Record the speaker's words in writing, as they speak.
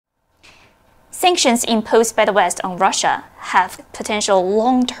Sanctions imposed by the West on Russia have potential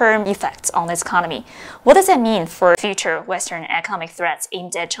long-term effects on its economy. What does that mean for future Western economic threats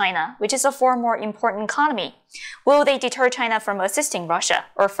aimed at China, which is a far more important economy? Will they deter China from assisting Russia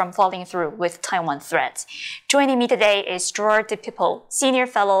or from following through with Taiwan threats? Joining me today is Gerard DiPippo, Senior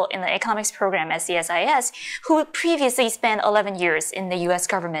Fellow in the Economics Program at CSIS, who previously spent 11 years in the US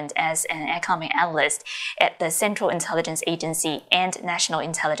government as an economic analyst at the Central Intelligence Agency and National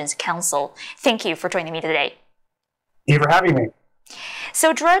Intelligence Council. Thank you for joining me today. Thank you for having me.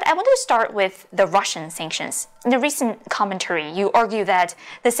 So, Gerard, I want to start with the Russian sanctions. In the recent commentary, you argue that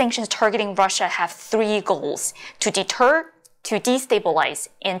the sanctions targeting Russia have three goals: to deter, to destabilize,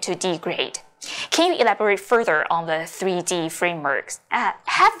 and to degrade. Can you elaborate further on the 3D frameworks?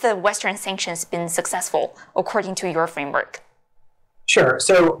 Have the Western sanctions been successful according to your framework? Sure.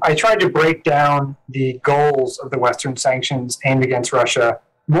 So I tried to break down the goals of the Western sanctions aimed against Russia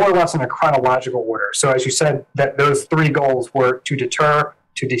more or less in a chronological order. So as you said, that those three goals were to deter,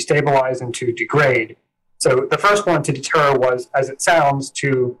 to destabilize, and to degrade. So the first one, to deter, was, as it sounds,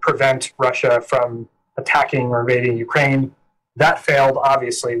 to prevent Russia from attacking or invading Ukraine. That failed,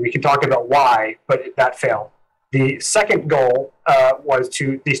 obviously. We can talk about why, but that failed. The second goal was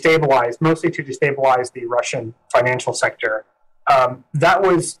to destabilize, mostly to destabilize the Russian financial sector. That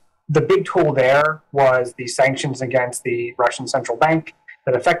was the big tool there was the sanctions against the Russian central bank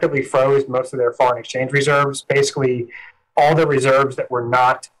that effectively froze most of their foreign exchange reserves. Basically, all the reserves that were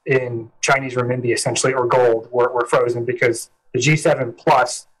not in Chinese renminbi, essentially, or gold, were frozen because the G7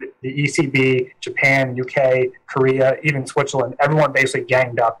 plus, the ECB, Japan, UK, Korea, even Switzerland, everyone basically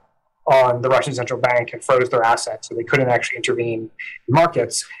ganged up on the Russian central bank and froze their assets, so they couldn't actually intervene in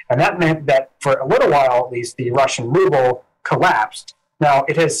markets. And that meant that for a little while, at least, the Russian ruble collapsed. Now,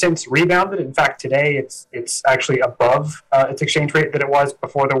 it has since rebounded. In fact, today it's actually above its exchange rate that it was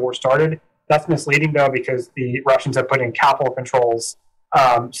before the war started. That's misleading, though, because the Russians have put in capital controls.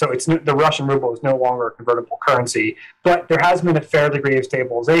 So the Russian ruble is no longer a convertible currency. But there has been a fair degree of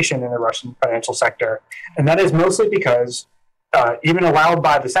stabilization in the Russian financial sector. And that is mostly because, even allowed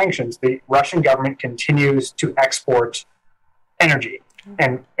by the sanctions, the Russian government continues to export energy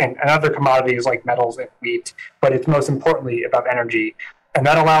and other commodities like metals and wheat, but it's most importantly about energy. And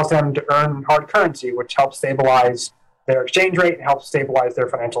that allows them to earn hard currency, which helps stabilize their exchange rate and helps stabilize their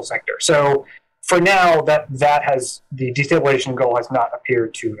financial sector. So for now, that has the destabilization goal has not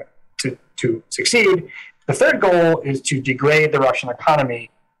appeared to succeed. The third goal is to degrade the Russian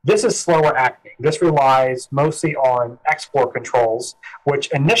economy. This is slower acting. This relies mostly on export controls, which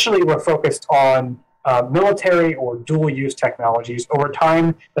initially were focused on military or dual-use technologies. Over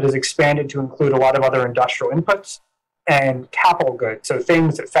time, that has expanded to include a lot of other industrial inputs and capital goods, so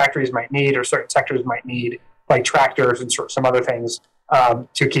things that factories might need or certain sectors might need, like tractors and some other things,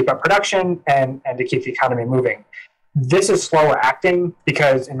 to keep up production and to keep the economy moving. This is slower acting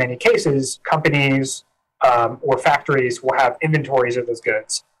because in many cases, companies or factories will have inventories of those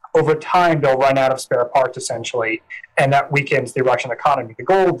goods. Over time, they'll run out of spare parts, essentially, and that weakens the Russian economy. The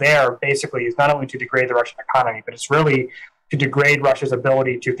goal there, basically, is not only to degrade the Russian economy, but it's really to degrade Russia's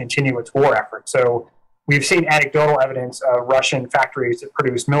ability to continue its war effort. So we've seen anecdotal evidence of Russian factories that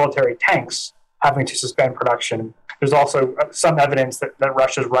produce military tanks having to suspend production. There's also some evidence that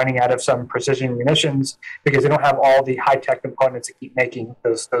Russia's running out of some precision munitions because they don't have all the high-tech components to keep making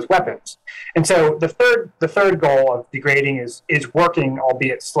those weapons. And so the third goal of degrading is working,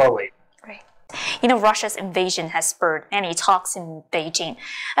 albeit slowly. Right. You know, Russia's invasion has spurred many talks in Beijing.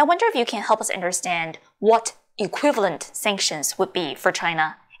 I wonder if you can help us understand what equivalent sanctions would be for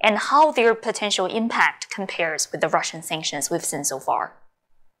China and how their potential impact compares with the Russian sanctions we've seen so far.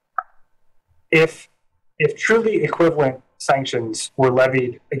 If truly equivalent sanctions were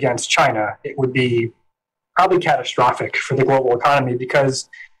levied against China, it would be probably catastrophic for the global economy because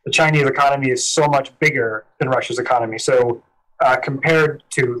the Chinese economy is so much bigger than Russia's economy. So compared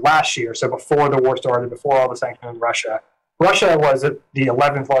to last year, so before the war started, before all the sanctions on Russia was the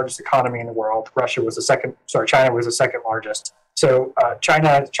 11th largest economy in the world. China was the second largest. So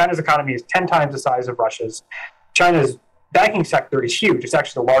China's economy is 10 times the size of Russia's. China's banking sector is huge. It's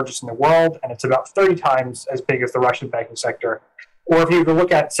actually the largest in the world, and it's about 30 times as big as the Russian banking sector. Or if you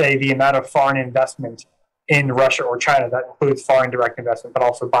look at, say, the amount of foreign investment in Russia or China, that includes foreign direct investment, but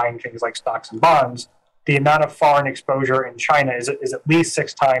also buying things like stocks and bonds, the amount of foreign exposure in China is at least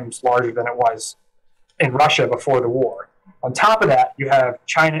 6 times larger than it was in Russia before the war. On top of that, you have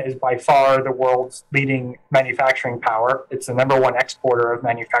China is by far the world's leading manufacturing power. It's the #1 exporter of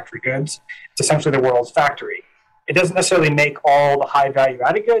manufactured goods. It's essentially the world's factory. It doesn't necessarily make all the high value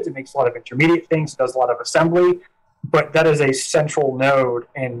added goods. It makes a lot of intermediate things. It does a lot of assembly. but that is a central node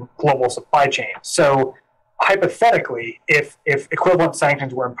in global supply chains. So hypothetically, if equivalent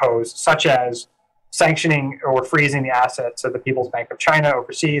sanctions were imposed, such as sanctioning or freezing the assets of the People's Bank of China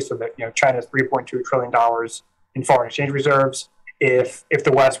overseas, so that China's $3.2 trillion in foreign exchange reserves, if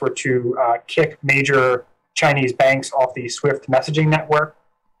the West were to kick major Chinese banks off the SWIFT messaging network,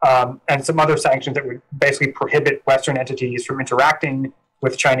 and some other sanctions that would basically prohibit Western entities from interacting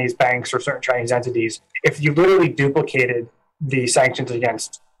with Chinese banks or certain Chinese entities, if you literally duplicated the sanctions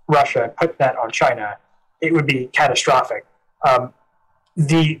against Russia and put that on China, it would be catastrophic.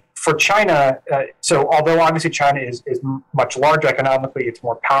 For China, so although obviously China is much larger economically, it's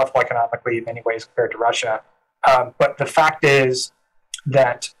more powerful economically in many ways compared to Russia. But the fact is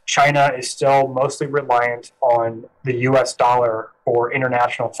that China is still mostly reliant on the US dollar for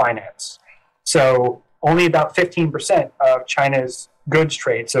international finance. So only about 15% of China's goods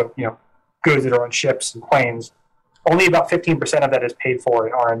trade, so goods that are on ships and planes, only about 15% of that is paid for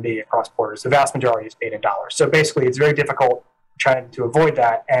in RMB across borders. The vast majority is paid in dollars. So basically, it's very difficult for China to avoid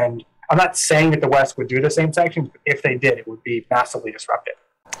that. And I'm not saying that the West would do the same sanctions, but if they did, it would be massively disruptive.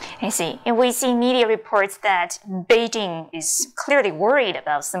 I see. And we see media reports that Beijing is clearly worried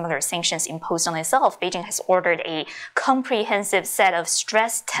about similar sanctions imposed on itself. Beijing has ordered a comprehensive set of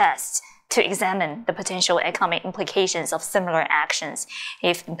stress tests to examine the potential economic implications of similar actions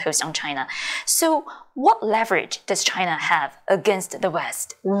if imposed on China. So what leverage does China have against the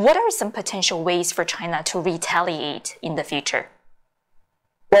West? What are some potential ways for China to retaliate in the future?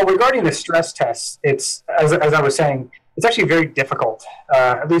 Well, regarding the stress tests, it's, as I was saying, it's actually very difficult,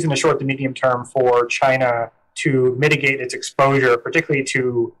 at least in the short to medium term, for China to mitigate its exposure, particularly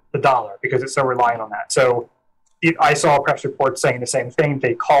to the dollar, because it's so reliant on that. So I saw press reports saying the same thing.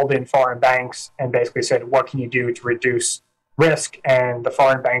 They called in foreign banks and basically said, what can you do to reduce risk? And the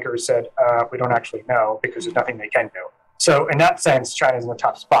foreign bankers said, we don't actually know because there's nothing they can do. So in that sense, China's in a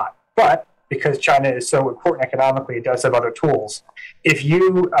tough spot. But because China is so important economically, it does have other tools. If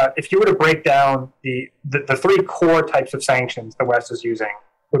you were to break down the three core types of sanctions the West is using,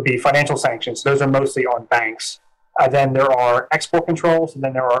 would be financial sanctions. Those are mostly on banks. Then there are export controls, and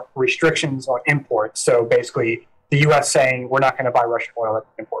then there are restrictions on imports. So basically, the U.S. saying we're not going to buy Russian oil at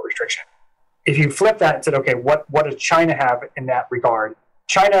the import restriction. If you flip that and said, okay, what does China have in that regard?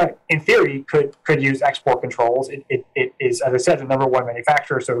 China, in theory, could use export controls. It is, as I said, the number one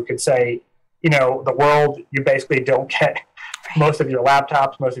manufacturer. So it could say, the world, you basically don't get most of your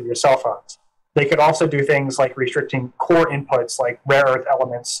laptops, most of your cell phones. They could also do things like restricting core inputs like rare earth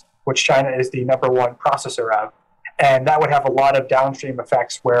elements, which China is the number one processor of. And that would have a lot of downstream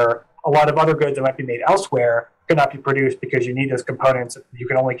effects where a lot of other goods that might be made elsewhere could not be produced because you need those components. You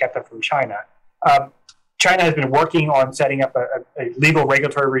can only get them from China. China has been working on setting up a legal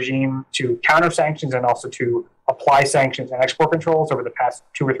regulatory regime to counter sanctions and also to apply sanctions and export controls over the past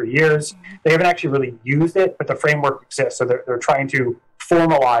 2 or 3 years. They haven't actually really used it, but the framework exists. So they're trying to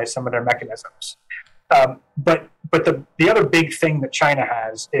formalize some of their mechanisms. But the other big thing that China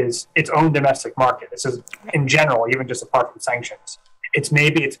has is its own domestic market. This is in general, even just apart from sanctions. It's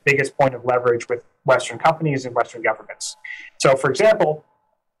maybe its biggest point of leverage with Western companies and Western governments. So, for example,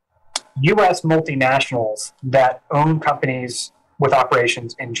 U.S. multinationals that own companies with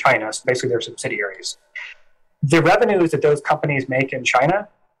operations in China, so basically their subsidiaries, the revenues that those companies make in China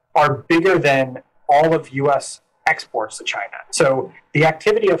are bigger than all of U.S. exports to China. So the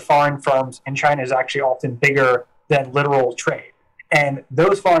activity of foreign firms in China is actually often bigger than literal trade. And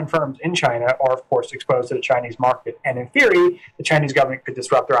those foreign firms in China are, of course, exposed to the Chinese market. And in theory, the Chinese government could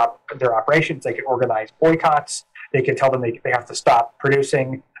disrupt their operations. They could organize boycotts. They could tell them they have to stop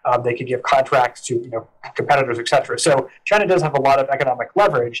producing. They could give contracts to competitors, et cetera. So China does have a lot of economic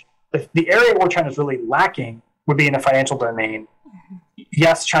leverage. The area where China is really lacking would be in the financial domain.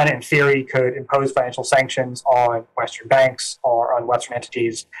 Yes, China in theory could impose financial sanctions on Western banks or on Western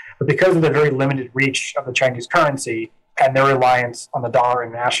entities, but because of the very limited reach of the Chinese currency and their reliance on the dollar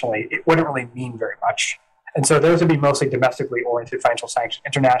internationally, it wouldn't really mean very much. And so those would be mostly domestically oriented financial sanctions.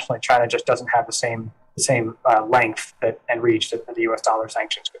 Internationally, China just doesn't have the same length and reach that the US dollar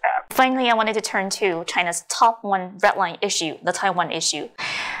sanctions could have. Finally, I wanted to turn to China's top one red line issue, the Taiwan issue.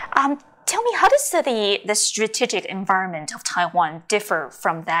 Tell me, how does the strategic environment of Taiwan differ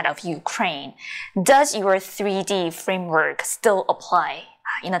from that of Ukraine? Does your 3D framework still apply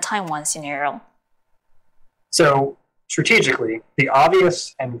in a Taiwan scenario? So strategically, the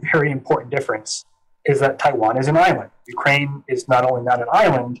obvious and very important difference is that Taiwan is an island. Ukraine is not only not an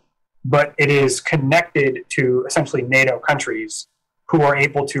island, but it is connected to essentially NATO countries who are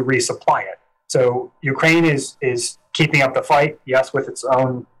able to resupply it. So Ukraine is keeping up the fight, yes, with its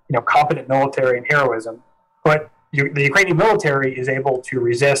own competent military and heroism, but the Ukrainian military is able to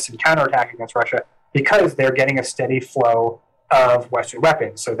resist and counterattack against Russia because they're getting a steady flow of Western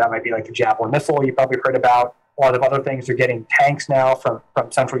weapons. So that might be like the Javelin missile you probably heard about. A lot of other things. They're getting tanks now from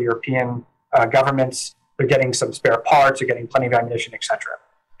Central European governments. They're getting some spare parts. They're getting plenty of ammunition, etc.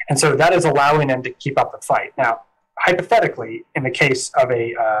 And so that is allowing them to keep up the fight. Now, hypothetically, in the case of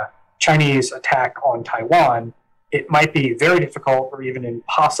a Chinese attack on Taiwan, it might be very difficult or even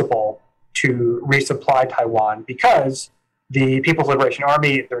impossible to resupply Taiwan because the People's Liberation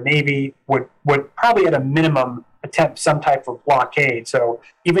Army, their Navy, would probably at a minimum attempt some type of blockade. So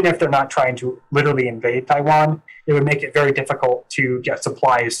even if they're not trying to literally invade Taiwan, it would make it very difficult to get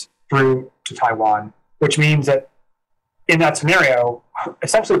supplies through to Taiwan, which means that in that scenario,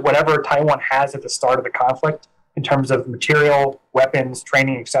 essentially whatever Taiwan has at the start of the conflict in terms of material, weapons,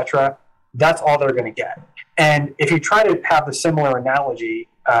 training, etc., that's all they're going to get. And if you try to have the similar analogy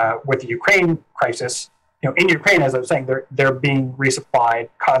with the Ukraine crisis, in Ukraine, as I was saying, they're being resupplied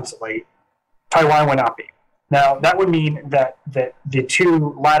constantly. Taiwan would not be. Now, that would mean that the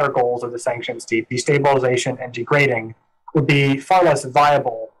two latter goals of the sanctions, destabilization and degrading, would be far less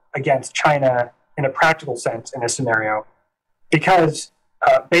viable against China in a practical sense in this scenario, because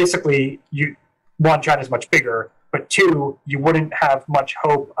basically, one, China's much bigger, but two, you wouldn't have much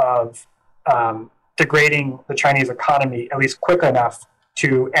hope of degrading the Chinese economy at least quick enough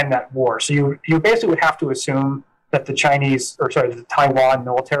to end that war. So you basically would have to assume that the Taiwan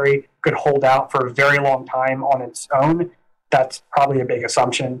military could hold out for a very long time on its own. That's probably a big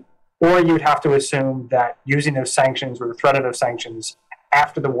assumption. Or you would have to assume that using those sanctions or the threat of those sanctions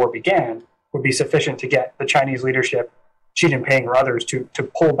after the war began would be sufficient to get the Chinese leadership, Xi Jinping or others, to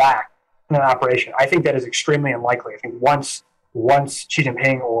pull back in an operation. I think that is extremely unlikely. I think once Xi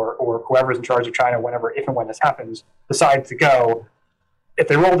Jinping or whoever's in charge of China, if and when this happens, decides to go, if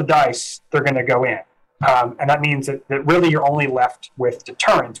they roll the dice, they're going to go in. And that means that really you're only left with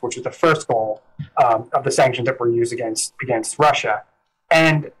deterrence, which is the first goal of the sanctions that were used against Russia.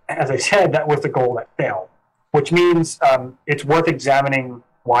 And as I said, that was the goal that failed, which means it's worth examining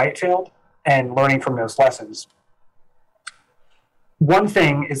why it failed and learning from those lessons. One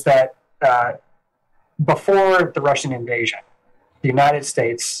thing is that before the Russian invasion, the United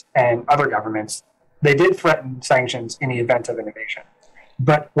States and other governments, they did threaten sanctions in the event of an invasion.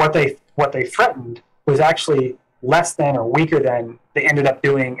 But what they threatened was actually less than or weaker than they ended up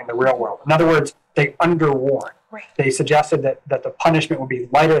doing in the real world. In other words, they underwarned. Right. They suggested that the punishment would be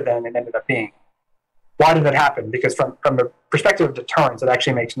lighter than it ended up being. Why did that happen? Because from the perspective of deterrence, it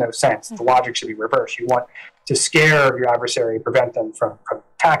actually makes no sense. The logic should be reversed. You want to scare your adversary, prevent them from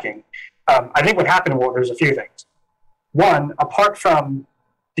attacking. I think what happened, there's a few things. One, apart from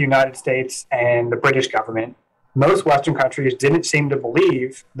the United States and the British government, most Western countries didn't seem to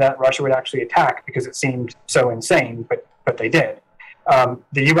believe that Russia would actually attack because it seemed so insane, but they did.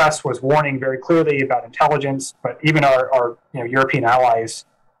 The U.S. was warning very clearly about intelligence, but even our European allies,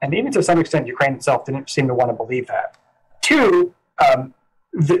 and even to some extent Ukraine itself, didn't seem to want to believe that. Two,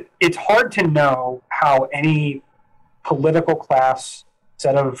 it's hard to know how any political class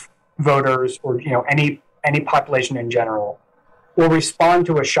set of voters or any population in general will respond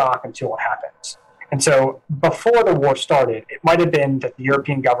to a shock until it happens. And so before the war started, it might have been that the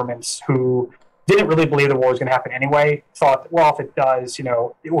European governments who didn't really believe the war was going to happen anyway thought that, well, if it does,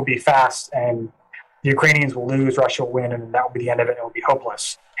 it will be fast and the Ukrainians will lose, Russia will win, and that will be the end of it, and it will be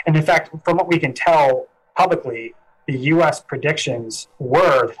hopeless. And in fact, from what we can tell publicly, the U.S. predictions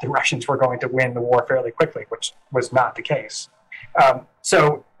were that the Russians were going to win the war fairly quickly, which was not the case.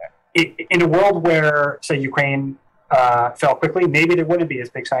 So in a world where, say, Ukraine fell quickly, maybe there wouldn't be as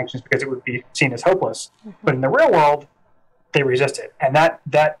big sanctions because it would be seen as hopeless. Mm-hmm. But in the real world, they resisted. And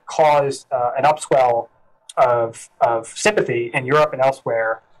that caused an upswell of sympathy in Europe and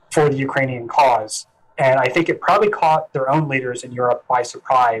elsewhere for the Ukrainian cause. And I think it probably caught their own leaders in Europe by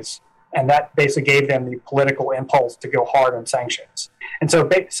surprise. And that basically gave them the political impulse to go hard on sanctions. And so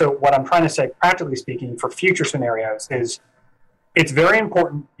what I'm trying to say, practically speaking, for future scenarios is it's very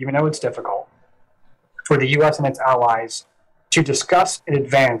important, even though it's difficult, for the U.S. and its allies to discuss in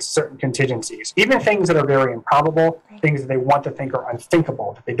advance certain contingencies, even things that are very improbable, things that they want to think are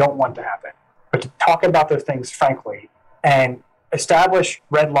unthinkable, that they don't want to happen, but to talk about those things frankly and establish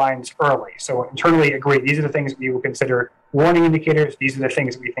red lines early. So internally agree, these are the things we would consider warning indicators, these are the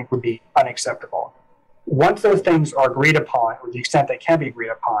things that we think would be unacceptable. Once those things are agreed upon, or the extent they can be agreed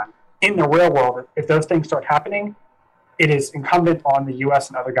upon, in the real world, if those things start happening, it is incumbent on the U.S.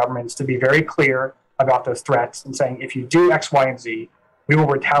 and other governments to be very clear about those threats and saying, if you do X, Y, and Z, we will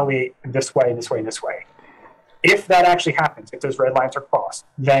retaliate in this way, this way, and this way. If that actually happens, if those red lines are crossed,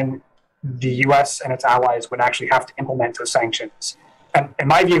 then the U.S. and its allies would actually have to implement those sanctions. And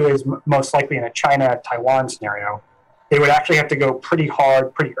my view is most likely in a China-Taiwan scenario, they would actually have to go pretty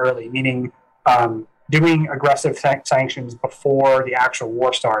hard, pretty early, meaning doing aggressive sanctions before the actual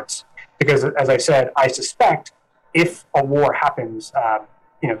war starts. Because, as I said, I suspect if a war happens,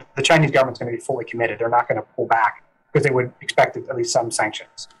 the Chinese government's going to be fully committed. They're not going to pull back because they would expect at least some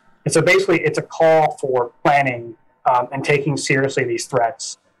sanctions. And so basically, it's a call for planning and taking seriously these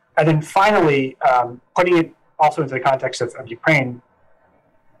threats. And then finally, putting it also into the context of Ukraine,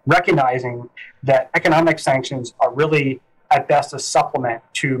 recognizing that economic sanctions are really, at best, a supplement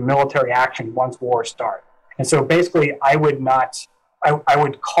to military action once wars start. And so basically, I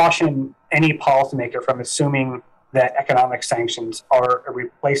would caution any policymaker from assuming that economic sanctions are a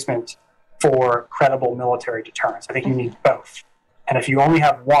replacement for credible military deterrence. I think you need both. And if you only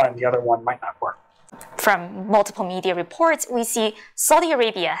have one, the other one might not work. From multiple media reports, we see Saudi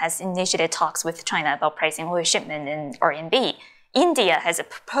Arabia has initiated talks with China about pricing oil shipment in RMB. India has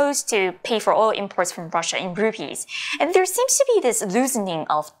proposed to pay for oil imports from Russia in rupees. And there seems to be this loosening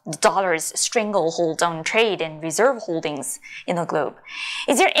of the dollar's stranglehold on trade and reserve holdings in the globe.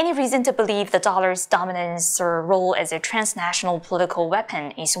 Is there any reason to believe the dollar's dominance or role as a transnational political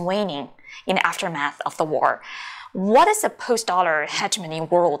weapon is waning in the aftermath of the war? What does a post-dollar hegemony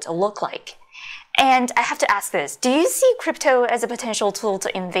world look like? And I have to ask this, do you see crypto as a potential tool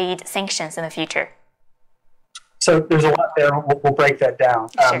to evade sanctions in the future? So there's a lot there. We'll break that down.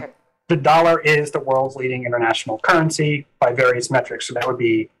 Sure. The dollar is the world's leading international currency by various metrics. So that would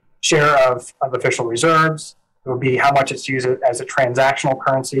be share of official reserves. It would be how much it's used as a transactional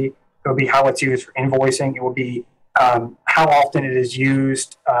currency. It would be how it's used for invoicing. It would be how often it is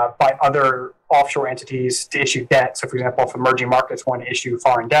used by other offshore entities to issue debt. So, for example, if emerging markets want to issue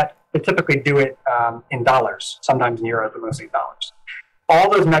foreign debt, they typically do it in dollars, sometimes in euros, but mostly dollars. All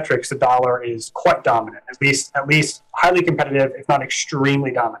those metrics, the dollar is quite dominant, at least highly competitive, if not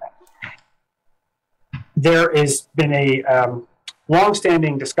extremely dominant. There has been a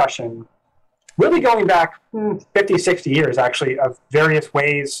long-standing discussion, really going back 50, 60 years, actually, of various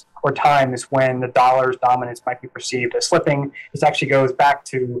ways or times when the dollar's dominance might be perceived as slipping. This actually goes back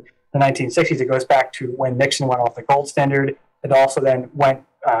to the 1960s. It goes back to when Nixon went off the gold standard. It also then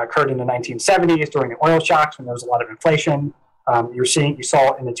occurred in the 1970s during the oil shocks when there was a lot of inflation. You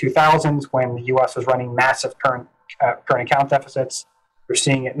saw it in the 2000s when the U.S. was running massive current account deficits. You're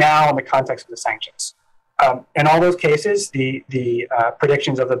seeing it now in the context of the sanctions. In all those cases, the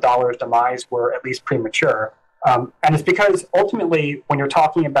predictions of the dollar's demise were at least premature. And it's because ultimately, when you're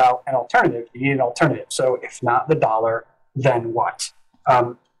talking about an alternative, you need an alternative. So if not the dollar, then what?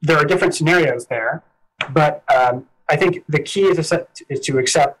 There are different scenarios there, but I think the key is to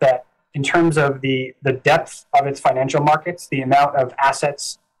accept that in terms of the depth of its financial markets, the amount of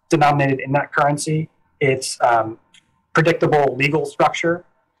assets denominated in that currency, its predictable legal structure,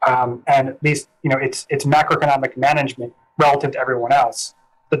 and at least its macroeconomic management relative to everyone else,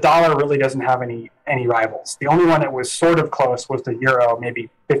 the dollar really doesn't have any rivals. The only one that was sort of close was the euro, maybe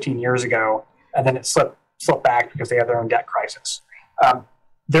 15 years ago, and then it slipped back because they had their own debt crisis.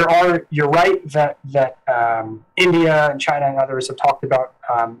 You're right that India and China and others have talked about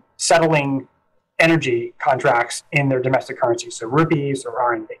settling energy contracts in their domestic currency, so rupees or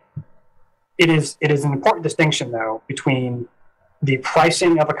RMB. It is an important distinction, though, between the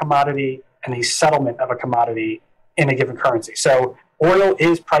pricing of a commodity and the settlement of a commodity in a given currency. So oil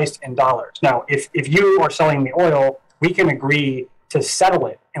is priced in dollars. Now, if you are selling the oil, we can agree to settle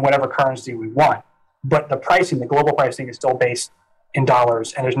it in whatever currency we want. But the pricing, the global pricing, is still based in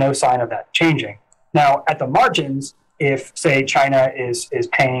dollars, and there's no sign of that changing. Now, at the margins, if, say, China is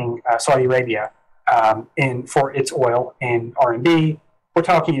paying Saudi Arabia for its oil in RMB, we're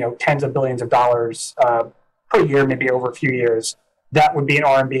talking tens of billions of dollars per year, maybe over a few years. That would be an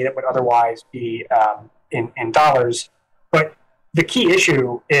RMB that would otherwise be in dollars. But the key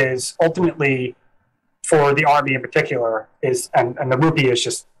issue is ultimately, for the RMB in particular, and the rupee is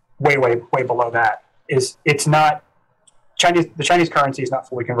just way below that, it's not the Chinese currency is not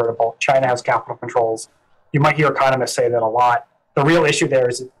fully convertible. China has capital controls. You might hear economists say that a lot. The real issue there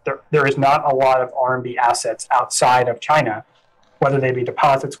is there is not a lot of RMB assets outside of China, whether they be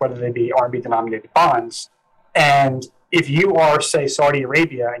deposits, whether they be RMB-denominated bonds. And if you are, say, Saudi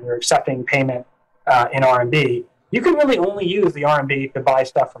Arabia and you're accepting payment in RMB, you can really only use the RMB to buy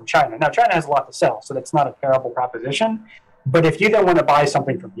stuff from China. Now, China has a lot to sell, so that's not a terrible proposition. But if you then want to buy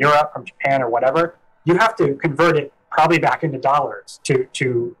something from Europe, from Japan, or whatever, you have to convert it probably back into dollars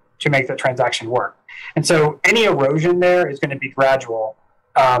to make the transaction work. And so any erosion there is going to be gradual.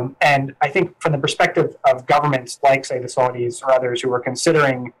 And I think from the perspective of governments like, say, the Saudis or others who are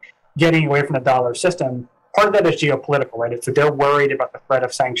considering getting away from the dollar system, part of that is geopolitical, right? So they're worried about the threat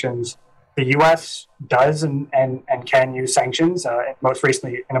of sanctions. The U.S. does and can use sanctions. Most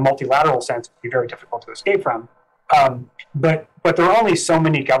recently, in a multilateral sense, it would be very difficult to escape from. But there are only so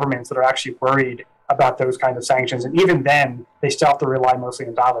many governments that are actually worried about those kinds of sanctions. And even then, they still have to rely mostly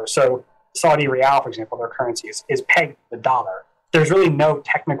on dollars. So Saudi Riyal, for example, their currency is pegged to the dollar. There's really no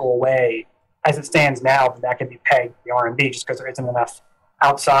technical way, as it stands now, that can be pegged to the RMB just because there isn't enough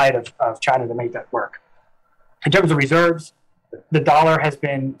outside of China to make that work. In terms of reserves, the dollar has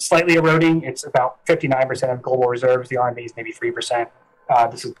been slightly eroding. It's about 59% of global reserves. The RMB is maybe 3%.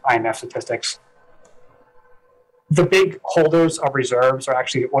 This is IMF statistics. The big holders of reserves are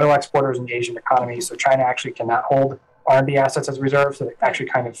actually oil exporters in the Asian economy. So China actually cannot hold RMB assets as reserves. So it actually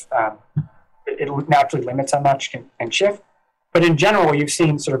kind of, it naturally limits how much can shift. But in general, you've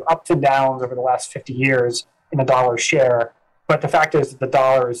seen sort of ups and downs over the last 50 years in the dollar's share. But the fact is that the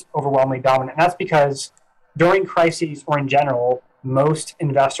dollar is overwhelmingly dominant. And that's because during crises or in general, most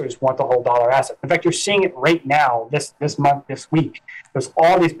investors want to hold dollar assets. In fact, you're seeing it right now, this month, this week. There's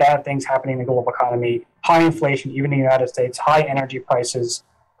all these bad things happening in the global economy, high inflation, even in the United States, high energy prices,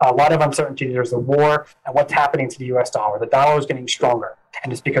 a lot of uncertainty. There's the war, and what's happening to the US dollar. The dollar is getting stronger.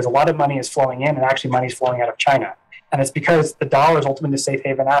 And it's because a lot of money is flowing in, and actually money is flowing out of China. And it's because the dollar is ultimately a safe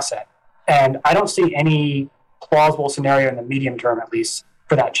haven asset. And I don't see any plausible scenario in the medium term, at least,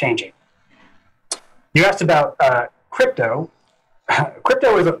 for that changing. You asked about crypto.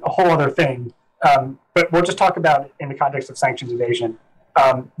 Crypto is a whole other thing, but we'll just talk about it in the context of sanctions evasion.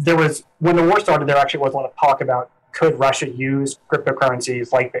 When the war started, there actually was a lot of talk about could Russia use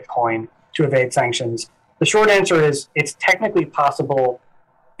cryptocurrencies like Bitcoin to evade sanctions. The short answer is it's technically possible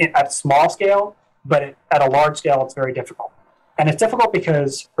at small scale, but at a large scale, it's very difficult. And it's difficult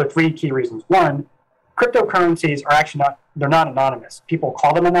because for three key reasons. One, cryptocurrencies are actually they're not anonymous. People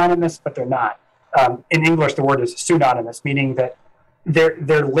call them anonymous, but they're not. In English, the word is pseudonymous, meaning that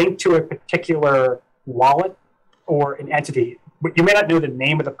they're linked to a particular wallet or an entity. You may not know the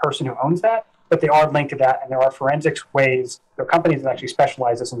name of the person who owns that, but they are linked to that, and there are forensics ways, there are companies that actually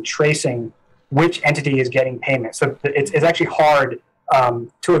specialize in tracing which entity is getting payment. So it's actually hard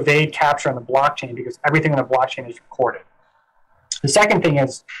to evade capture on the blockchain because everything on the blockchain is recorded. The second thing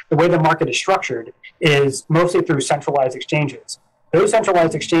is the way the market is structured is mostly through centralized exchanges. Those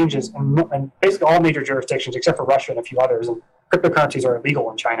centralized exchanges in basically all major jurisdictions, except for Russia and a few others, and cryptocurrencies are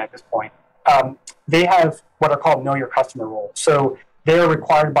illegal in China at this point, they have what are called know your customer rules. So they are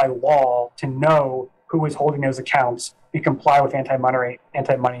required by law to know who is holding those accounts and comply with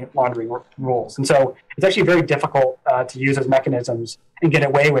anti-money laundering rules. And so it's actually very difficult to use those mechanisms and get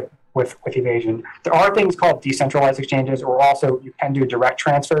away with evasion. There are things called decentralized exchanges, or also you can do direct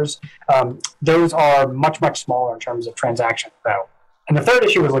transfers. Those are much, much smaller in terms of transactions, though. And the third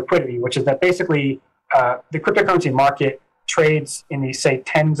issue is liquidity, which is that basically the cryptocurrency market trades in these, say,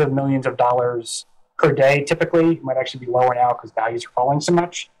 tens of millions of dollars per day, typically. It might actually be lower now because values are falling so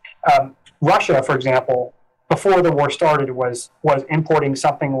much. Russia, for example, before the war started, was importing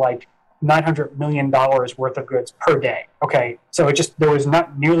something like $900 million worth of goods per day. Okay, so there was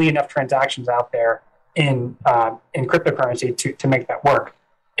not nearly enough transactions out there in cryptocurrency to make that work.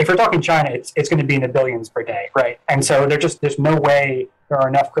 If we're talking China, it's going to be in the billions per day, right? And so there's no way there are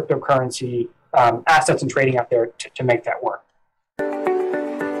enough cryptocurrency assets and trading out there to make that work.